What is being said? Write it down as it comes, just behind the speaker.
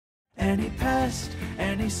Any pest,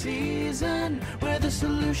 any season, we're the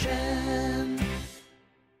solution.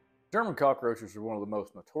 German cockroaches are one of the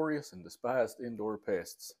most notorious and despised indoor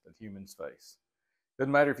pests that humans face.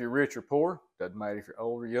 Doesn't matter if you're rich or poor, doesn't matter if you're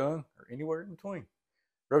old or young, or anywhere in between.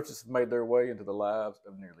 Roaches have made their way into the lives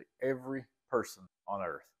of nearly every person on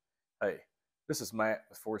Earth. Hey, this is Matt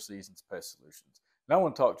with Four Seasons Pest Solutions, and I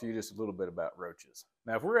want to talk to you just a little bit about roaches.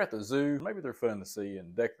 Now, if we're at the zoo, maybe they're fun to see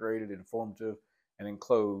in decorated, informative, and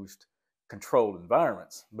enclosed, controlled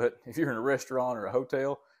environments. But if you're in a restaurant or a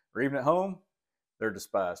hotel, or even at home, they're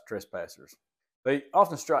despised trespassers. They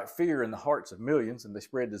often strike fear in the hearts of millions, and they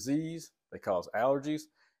spread disease, they cause allergies,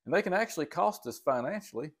 and they can actually cost us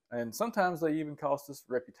financially, and sometimes they even cost us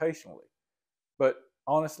reputationally. But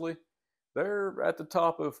honestly, they're at the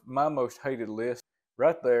top of my most hated list,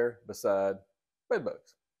 right there beside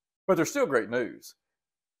bedbugs. But they're still great news.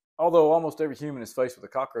 Although almost every human is faced with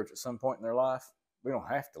a cockroach at some point in their life, we don't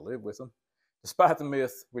have to live with them. Despite the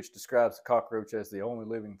myth which describes the cockroach as the only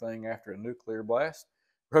living thing after a nuclear blast,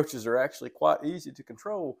 roaches are actually quite easy to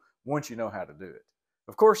control once you know how to do it.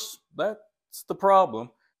 Of course, that's the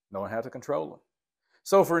problem, knowing how to control them.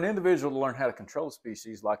 So for an individual to learn how to control a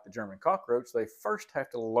species like the German cockroach, they first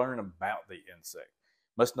have to learn about the insect.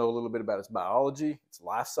 Must know a little bit about its biology, its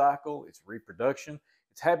life cycle, its reproduction,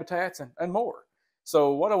 its habitats, and more.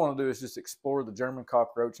 So what I want to do is just explore the German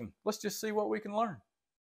cockroach, and let's just see what we can learn.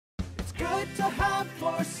 It's good to have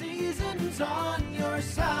Four Seasons on your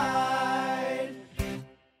side.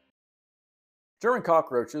 German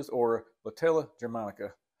cockroaches, or Latella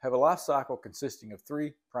germanica, have a life cycle consisting of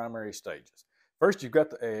three primary stages. First, you've got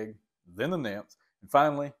the egg, then the nymph, and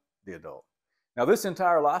finally, the adult. Now, this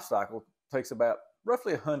entire life cycle takes about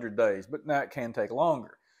roughly 100 days, but now it can take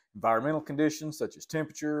longer. Environmental conditions such as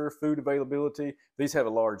temperature, food availability, these have a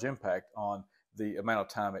large impact on the amount of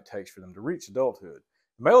time it takes for them to reach adulthood.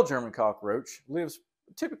 The male German cockroach lives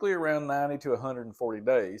typically around 90 to 140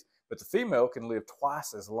 days, but the female can live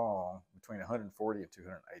twice as long, between 140 and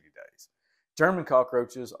 280 days. German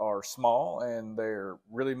cockroaches are small and they're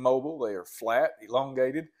really mobile. They are flat,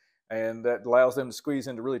 elongated, and that allows them to squeeze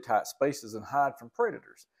into really tight spaces and hide from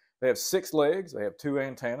predators. They have 6 legs, they have 2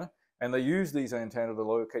 antennae, and they use these antennae to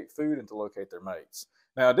locate food and to locate their mates.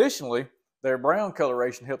 Now, additionally, their brown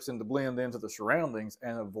coloration helps them to blend into the surroundings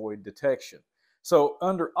and avoid detection. So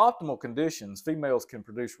under optimal conditions, females can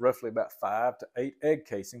produce roughly about 5 to 8 egg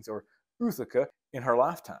casings, or ootheca, in her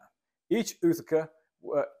lifetime. Each ootheca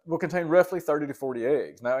will contain roughly 30 to 40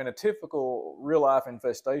 eggs. Now, in a typical real-life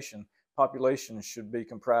infestation, populations should be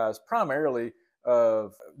comprised primarily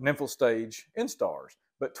of nymphal stage instars,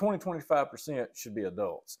 but 20-25% should be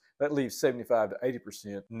adults. That leaves 75 to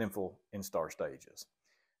 80% nymphal instar stages.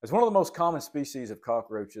 As one of the most common species of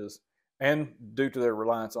cockroaches, and due to their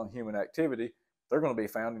reliance on human activity, they're going to be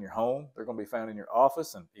found in your home, they're going to be found in your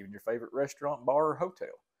office, and even your favorite restaurant, bar, or hotel.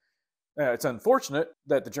 Now, it's unfortunate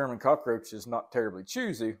that the German cockroach is not terribly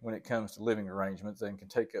choosy when it comes to living arrangements and can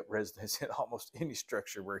take up residence in almost any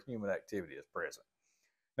structure where human activity is present.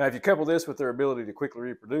 Now, if you couple this with their ability to quickly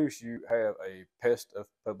reproduce, you have a pest of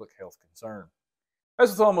public health concern. As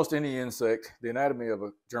with almost any insect, the anatomy of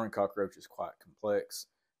a German cockroach is quite complex.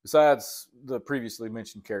 Besides the previously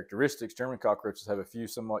mentioned characteristics, German cockroaches have a few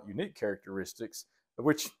somewhat unique characteristics of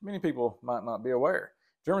which many people might not be aware.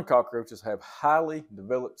 German cockroaches have highly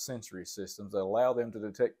developed sensory systems that allow them to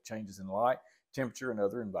detect changes in light, temperature, and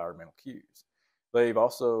other environmental cues. They've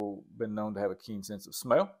also been known to have a keen sense of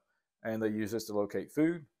smell, and they use this to locate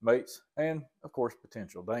food, mates, and, of course,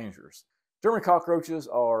 potential dangers. German cockroaches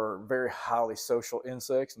are very highly social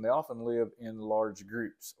insects, and they often live in large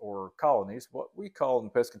groups or colonies, what we call in the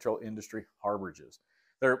pest control industry harborages.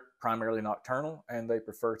 They're primarily nocturnal, and they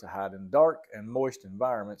prefer to hide in dark and moist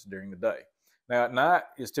environments during the day. Now, at night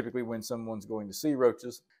is typically when someone's going to see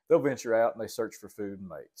roaches. They'll venture out and they search for food and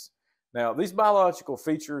mates. Now, these biological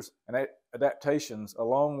features and adaptations,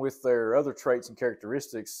 along with their other traits and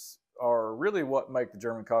characteristics, are really what make the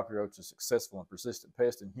German cockroach a successful and persistent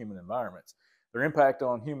pest in human environments. Their impact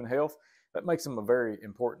on human health, that makes them a very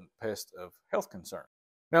important pest of health concern.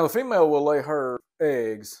 Now, the female will lay her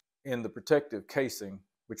eggs in the protective casing,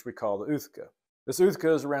 which we call the ootheca. This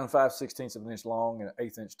ootheca is around 5/16 of an inch long and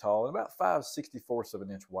 1/8 inch tall and about 5/64 of an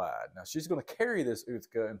inch wide. Now, she's going to carry this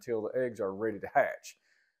ootheca until the eggs are ready to hatch.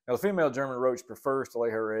 Now, the female German roach prefers to lay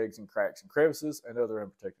her eggs in cracks and crevices and other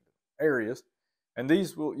unprotected areas, and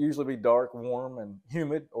these will usually be dark, warm, and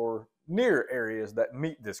humid or near areas that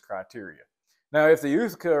meet this criteria. Now, if the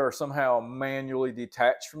ootheca are somehow manually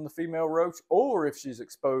detached from the female roach, or if she's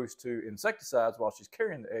exposed to insecticides while she's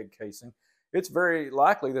carrying the egg casing, it's very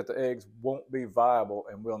likely that the eggs won't be viable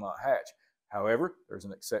and will not hatch. However, there's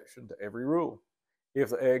an exception to every rule. If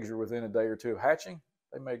the eggs are within a day or two of hatching,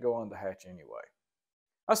 they may go on to hatch anyway.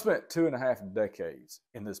 I spent 2.5 decades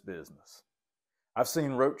in this business. I've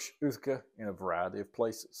seen roach Utica in a variety of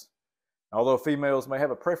places. Although females may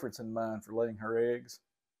have a preference in mind for laying her eggs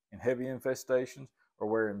in heavy infestations or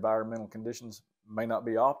where environmental conditions may not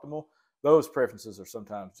be optimal, those preferences are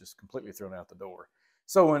sometimes just completely thrown out the door.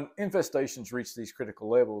 So when infestations reach these critical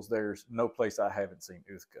levels, there's no place I haven't seen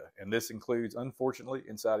Utica. And this includes, unfortunately,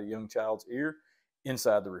 inside a young child's ear,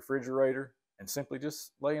 inside the refrigerator, and simply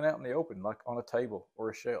just laying out in the open, like on a table or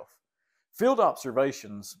a shelf. Field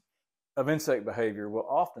observations of insect behavior will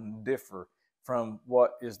often differ from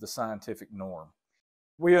what is the scientific norm.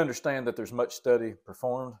 We understand that there's much study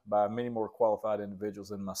performed by many more qualified individuals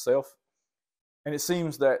than myself, and it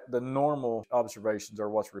seems that the normal observations are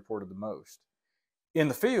what's reported the most. In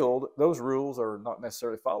the field, those rules are not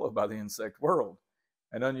necessarily followed by the insect world,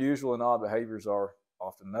 and unusual and odd behaviors are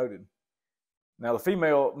often noted. Now, the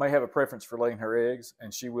female may have a preference for laying her eggs,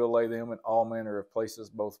 and she will lay them in all manner of places,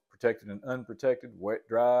 both protected and unprotected, wet,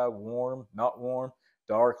 dry, warm, not warm,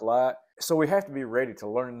 dark, light. So we have to be ready to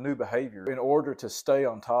learn new behavior in order to stay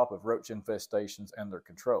on top of roach infestations and their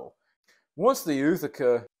control. Once the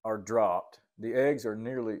Utica are dropped, the eggs are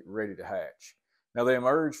nearly ready to hatch. Now, they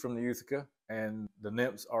emerge from the Utica, and the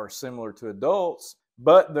nymphs are similar to adults,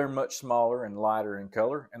 but they're much smaller and lighter in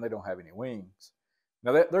color, and they don't have any wings.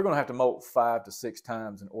 Now, they're going to have to molt 5 to 6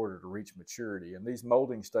 times in order to reach maturity, and these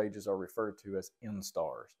molding stages are referred to as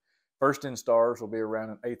instars. First instars will be around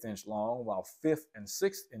an 1/8 inch long, while 5th and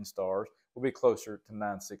 6th instars will be closer to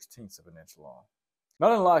 9/16 of an inch long.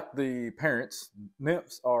 Not unlike the parents,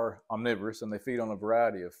 nymphs are omnivorous and they feed on a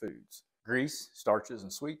variety of foods. Grease, starches,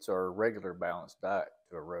 and sweets are a regular balanced diet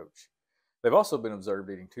to a roach. They've also been observed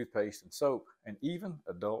eating toothpaste and soap, and even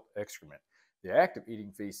adult excrement. The act of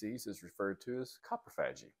eating feces is referred to as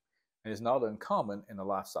coprophagy and is not uncommon in the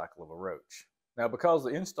life cycle of a roach. Now, because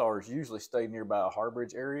the instars usually stay nearby a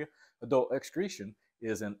harborage area, adult excretion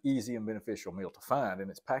is an easy and beneficial meal to find, and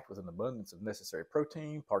it's packed with an abundance of necessary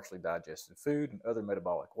protein, partially digested food, and other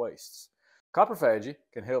metabolic wastes. Coprophagy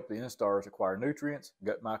can help the instars acquire nutrients,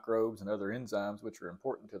 gut microbes, and other enzymes which are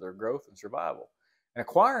important to their growth and survival. And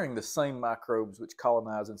acquiring the same microbes which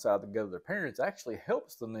colonize inside the gut of their parents actually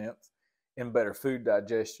helps the nymph in better food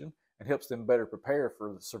digestion and helps them better prepare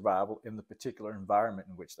for survival in the particular environment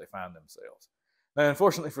in which they find themselves. Now,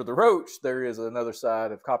 unfortunately for the roach, there is another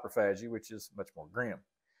side of coprophagy, which is much more grim.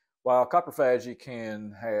 While coprophagy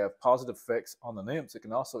can have positive effects on the nymphs, it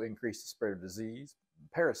can also increase the spread of disease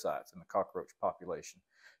and parasites in the cockroach population.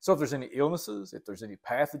 So if there's any illnesses, if there's any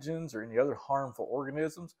pathogens or any other harmful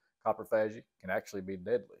organisms, coprophagy can actually be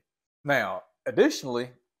deadly. Now,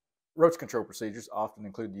 additionally, roach control procedures often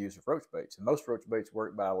include the use of roach baits, and most roach baits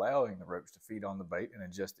work by allowing the roach to feed on the bait and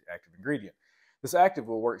ingest the active ingredient. This active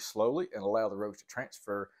will work slowly and allow the roach to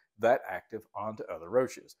transfer that active onto other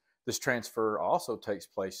roaches. This transfer also takes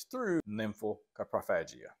place through nymphal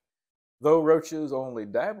coprophagia. Though roaches only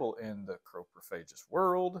dabble in the coprophagous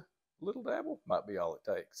world, little dabble might be all it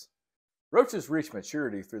takes. Roaches reach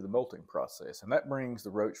maturity through the molting process, and that brings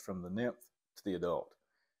the roach from the nymph to the adult.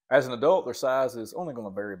 As an adult, their size is only going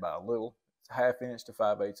to vary by a little. It's 1/2 inch to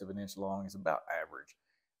 5/8 of an inch long is about average.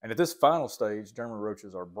 And at this final stage, German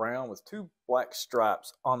roaches are brown with 2 black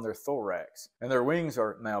stripes on their thorax, and their wings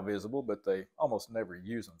are now visible, but they almost never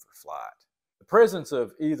use them for flight. The presence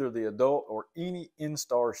of either the adult or any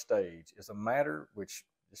instar stage is a matter which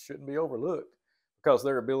just shouldn't be overlooked, because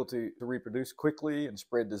their ability to reproduce quickly and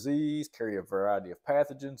spread disease, carry a variety of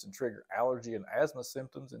pathogens, and trigger allergy and asthma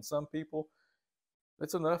symptoms in some people,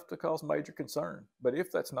 it's enough to cause major concern. But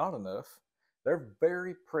if that's not enough, their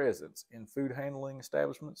very presence in food handling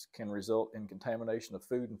establishments can result in contamination of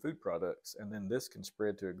food and food products, and then this can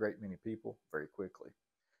spread to a great many people very quickly.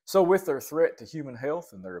 So with their threat to human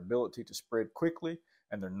health and their ability to spread quickly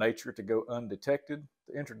and their nature to go undetected,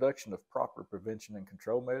 the introduction of proper prevention and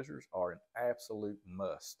control measures are an absolute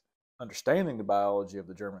must. Understanding the biology of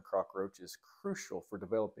the German cockroach is crucial for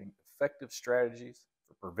developing effective strategies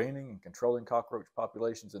for preventing and controlling cockroach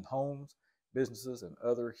populations in homes, businesses, and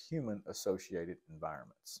other human-associated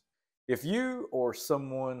environments. If you or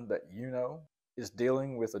someone that you know is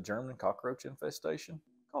dealing with a German cockroach infestation,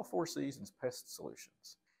 call Four Seasons Pest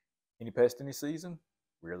Solutions. Any pest, any season,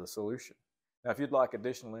 we're the solution. Now, if you'd like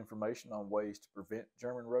additional information on ways to prevent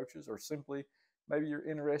German roaches, or simply maybe you're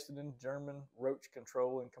interested in German roach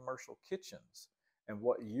control in commercial kitchens and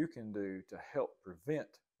what you can do to help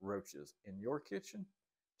prevent roaches in your kitchen,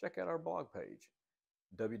 check out our blog page,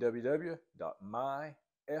 www.myfsroach.com.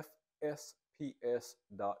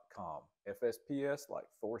 FSPS.com. FSPS, like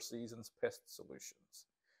Four Seasons Pest Solutions.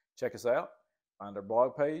 Check us out, find our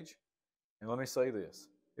blog page, and let me say this.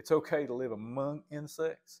 It's okay to live among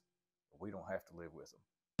insects, but we don't have to live with them.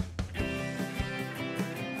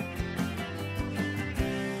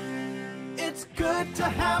 It's good to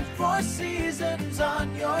have 4 Seasons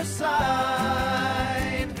on your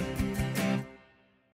side.